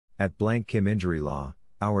At Blank Kim Injury Law,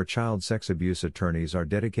 our child sex abuse attorneys are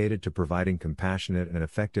dedicated to providing compassionate and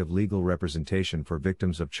effective legal representation for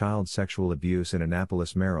victims of child sexual abuse in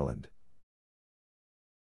Annapolis, Maryland.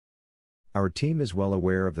 Our team is well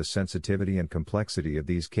aware of the sensitivity and complexity of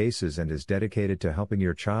these cases and is dedicated to helping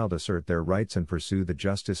your child assert their rights and pursue the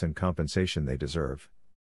justice and compensation they deserve.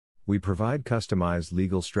 We provide customized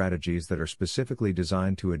legal strategies that are specifically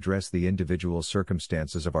designed to address the individual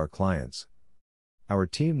circumstances of our clients. Our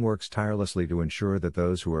team works tirelessly to ensure that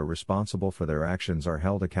those who are responsible for their actions are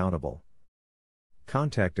held accountable.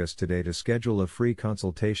 Contact us today to schedule a free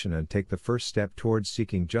consultation and take the first step towards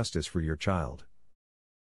seeking justice for your child.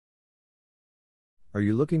 Are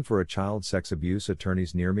you looking for a child sex abuse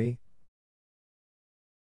attorneys near me?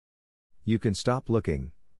 You can stop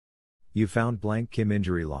looking. You found Blank Kim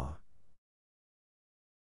Injury Law.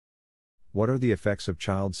 What are the effects of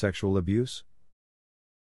child sexual abuse?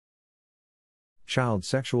 Child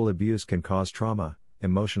sexual abuse can cause trauma,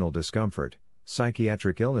 emotional discomfort,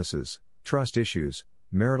 psychiatric illnesses, trust issues,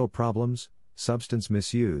 marital problems, substance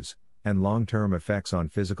misuse, and long-term effects on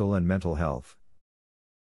physical and mental health.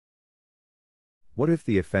 What if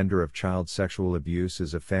the offender of child sexual abuse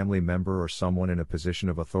is a family member or someone in a position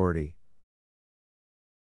of authority?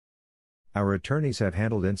 Our attorneys have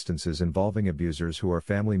handled instances involving abusers who are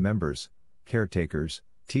family members, caretakers,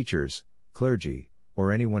 teachers, clergy,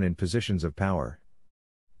 or anyone in positions of power.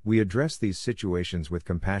 We address these situations with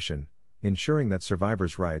compassion, ensuring that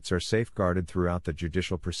survivors' rights are safeguarded throughout the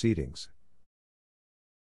judicial proceedings.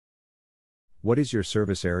 What is your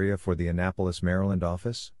service area for the Annapolis, Maryland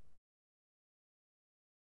office?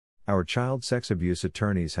 Our child sex abuse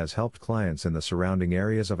attorneys has helped clients in the surrounding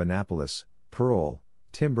areas of Annapolis, Pearl,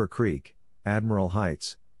 Timber Creek, Admiral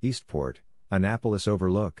Heights, Eastport, Annapolis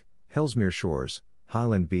Overlook, Hellsmere Shores,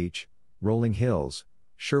 Highland Beach, Rolling Hills,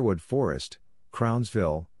 Sherwood Forest,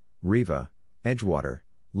 Crownsville, Riva, Edgewater,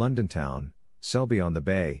 Londontown, Selby on the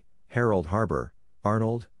Bay, Harold Harbor,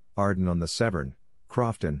 Arnold, Arden on the Severn,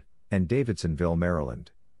 Crofton, and Davidsonville,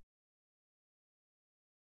 Maryland.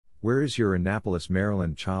 Where is your Annapolis,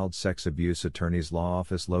 Maryland Child Sex Abuse Attorney's Law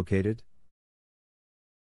Office located?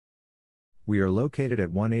 We are located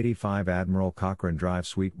at 185 Admiral Cochran Drive,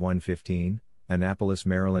 Suite 115, Annapolis,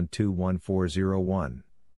 Maryland 21401.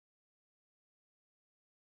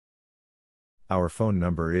 Our phone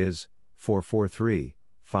number is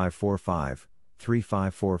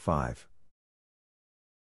 443-545-3545.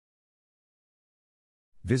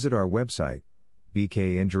 Visit our website,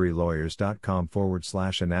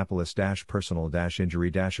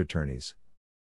 bkinjurylawyers.com/Annapolis-personal-injury-attorneys.